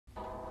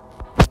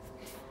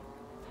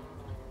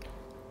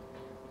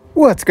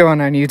What's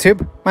going on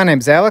YouTube? My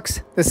name's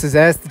Alex. This is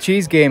As the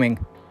Cheese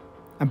Gaming.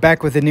 I'm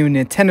back with a new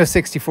Nintendo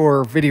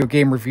 64 video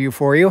game review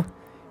for you.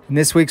 In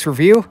this week's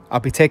review,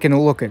 I'll be taking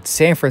a look at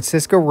San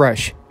Francisco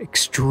Rush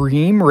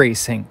Extreme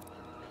Racing.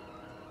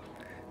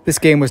 This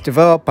game was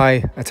developed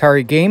by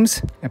Atari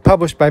Games and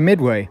published by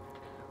Midway,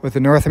 with a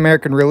North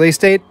American release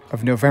date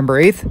of November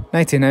 8th,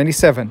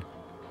 1997.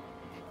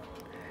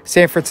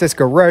 San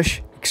Francisco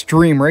Rush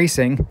Extreme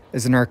Racing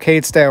is an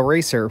arcade-style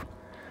racer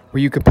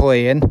where you can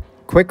play in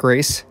Quick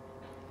Race,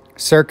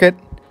 Circuit,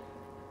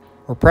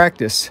 or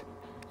Practice.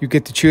 You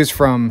get to choose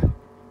from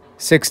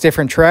 6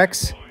 different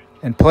tracks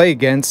and play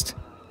against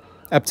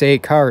up to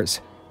 8 cars.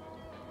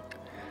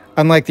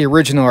 Unlike the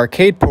original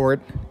arcade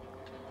port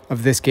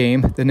of this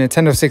game, the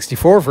Nintendo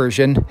 64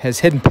 version has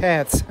hidden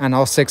paths on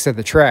all 6 of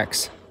the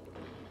tracks.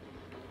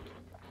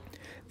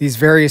 These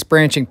various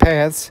branching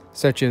paths,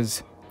 such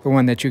as the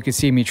one that you can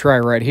see me try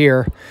right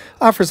here,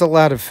 offers a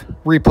lot of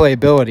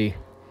replayability.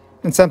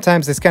 And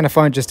sometimes it's kind of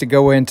fun just to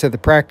go into the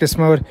practice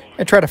mode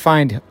and try to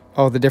find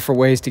all the different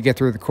ways to get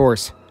through the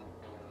course.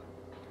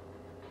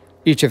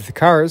 Each of the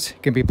cars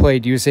can be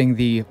played using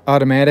the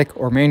automatic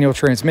or manual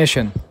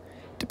transmission,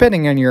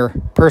 depending on your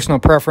personal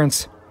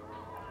preference.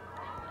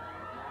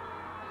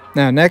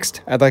 Now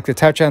next, I'd like to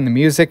touch on the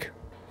music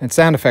and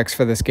sound effects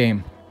for this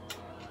game.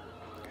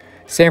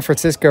 San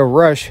Francisco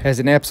Rush has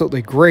an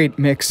absolutely great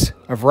mix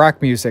of rock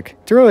music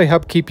to really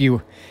help keep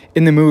you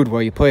in the mood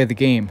while you play the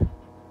game.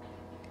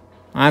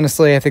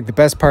 Honestly, I think the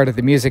best part of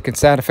the music and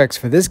sound effects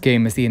for this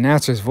game is the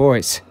announcer's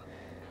voice.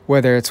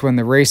 Whether it's when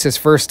the races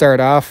first start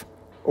off,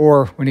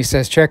 or when he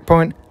says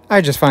checkpoint, I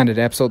just find it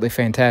absolutely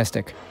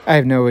fantastic. I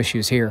have no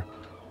issues here.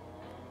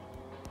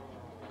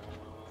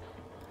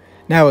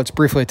 Now let's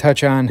briefly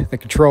touch on the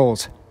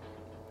controls.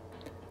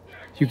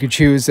 You can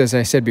choose, as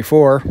I said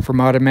before,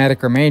 from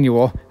automatic or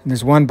manual, and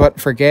there's one button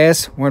for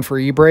gas, one for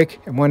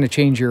e-brake, and one to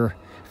change your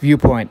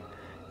viewpoint.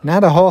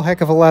 Not a whole heck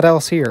of a lot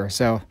else here,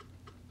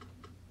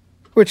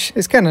 which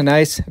is kind of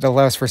nice. It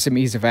allows for some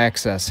ease of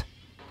access.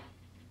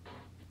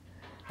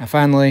 Now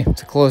finally,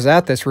 to close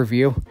out this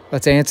review,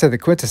 let's answer the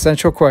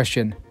quintessential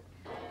question.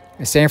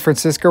 Is San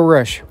Francisco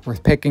Rush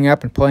worth picking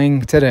up and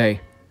playing today?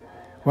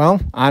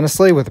 Well,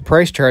 honestly, with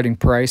a starting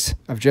price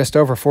of just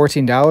over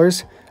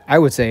 $14, I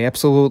would say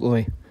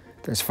absolutely.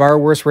 There's far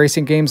worse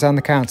racing games on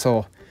the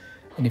console.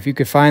 And if you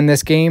could find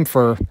this game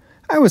for,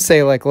 I would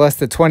say like less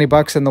than 20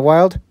 bucks in the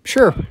wild,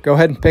 sure, go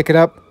ahead and pick it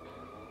up,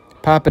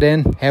 pop it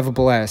in, have a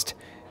blast.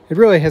 It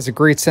really has a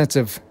great sense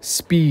of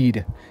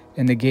speed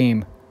in the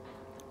game,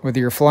 whether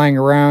you're flying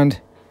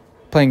around,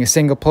 playing a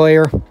single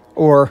player,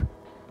 or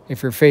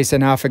if you're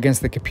facing off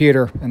against the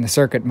computer in the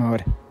circuit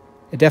mode.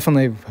 It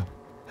definitely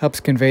helps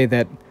convey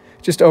that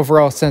just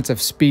overall sense of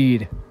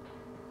speed.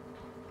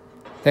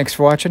 Thanks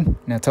for watching,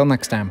 and until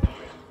next time.